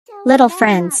Little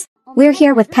friends. We're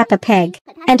here with Peppa Pig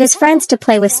and his friends to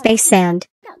play with space sand.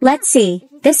 Let's see,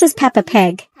 this is Peppa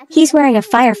Pig. He's wearing a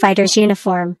firefighter's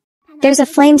uniform. There's a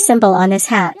flame symbol on his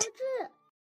hat.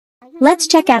 Let's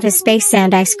check out his space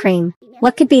sand ice cream.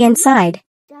 What could be inside?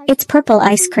 It's purple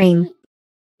ice cream.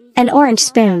 An orange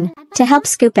spoon, to help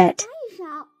scoop it.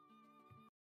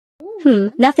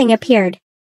 Nothing appeared.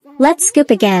 Let's scoop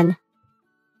again.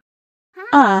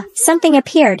 Ah, something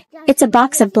appeared. It's a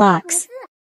box of blocks.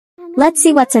 Let's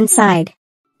see what's inside.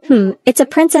 It's a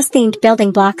princess-themed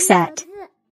building block set.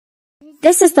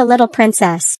 This is the little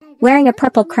princess, wearing a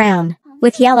purple crown,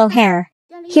 with yellow hair.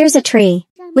 Here's a tree,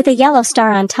 with a yellow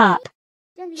star on top.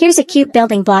 Here's a cute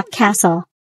building block castle.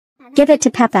 Give it to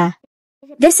Peppa.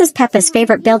 This is Peppa's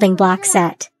favorite building block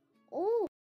set.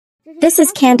 This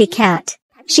is Candy Cat.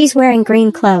 She's wearing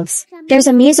green clothes. There's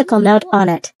a musical note on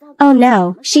it. Oh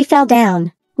no, she fell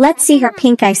down. Let's see her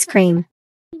pink ice cream.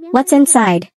 What's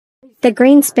inside? The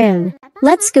green spoon.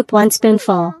 Let's scoop one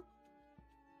spoonful.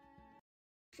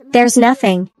 There's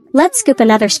nothing. Let's scoop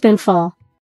another spoonful.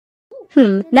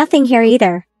 Nothing here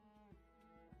either.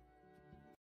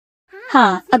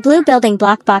 A blue building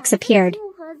block box appeared.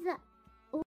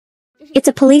 It's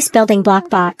a police building block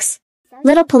box.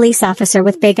 Little police officer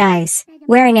with big eyes,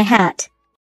 wearing a hat.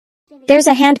 There's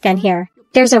a handgun here.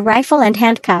 There's a rifle and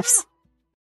handcuffs.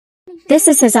 This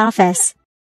is his office.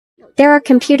 There are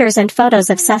computers and photos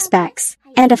of suspects,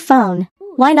 and a phone.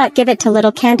 Why not give it to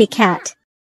little Candy Cat?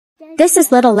 This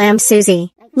is little lamb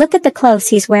Susie. Look at the clothes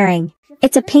he's wearing.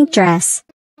 It's a pink dress.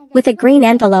 With a green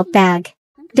envelope bag.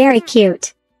 Very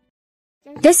cute.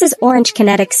 This is orange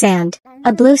kinetic sand.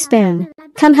 A blue spoon.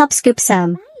 Come help scoop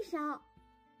some.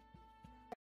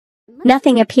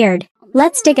 Nothing appeared.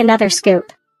 Let's dig another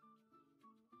scoop.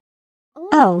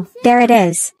 Oh, there it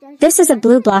is. This is a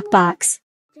blue block box.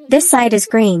 This side is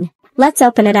green. Let's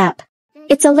open it up.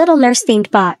 It's a little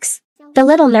nurse-themed box. The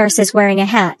little nurse is wearing a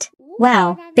hat.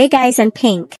 Wow, big eyes and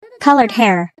pink, colored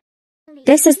hair.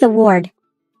 This is the ward.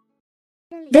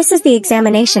 This is the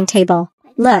examination table.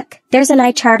 Look, there's an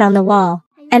eye chart on the wall,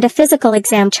 and a physical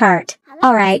exam chart.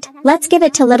 Alright, let's give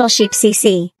it to little sheep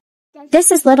Cece.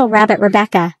 This is little rabbit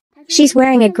Rebecca. She's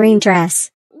wearing a green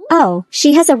dress. Oh,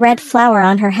 she has a red flower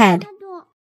on her head.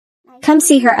 Come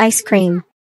see her ice cream.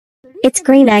 It's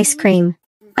green ice cream.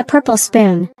 A purple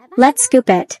spoon. Let's scoop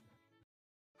it.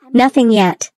 Nothing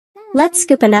yet. Let's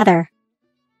scoop another.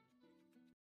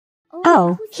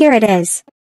 Oh, here it is.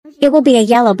 It will be a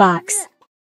yellow box.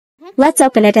 Let's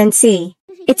open it and see.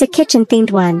 It's a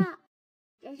kitchen-themed one.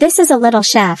 This is a little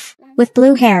chef, with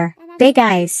blue hair, big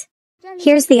eyes.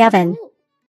 Here's the oven.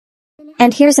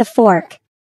 And here's a fork.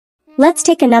 Let's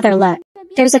take another look.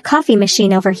 There's a coffee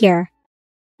machine over here.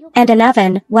 And an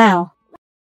oven, wow.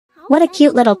 What a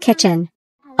cute little kitchen.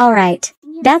 Alright,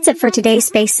 that's it for today's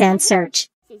space sand search.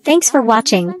 Thanks for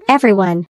watching, everyone.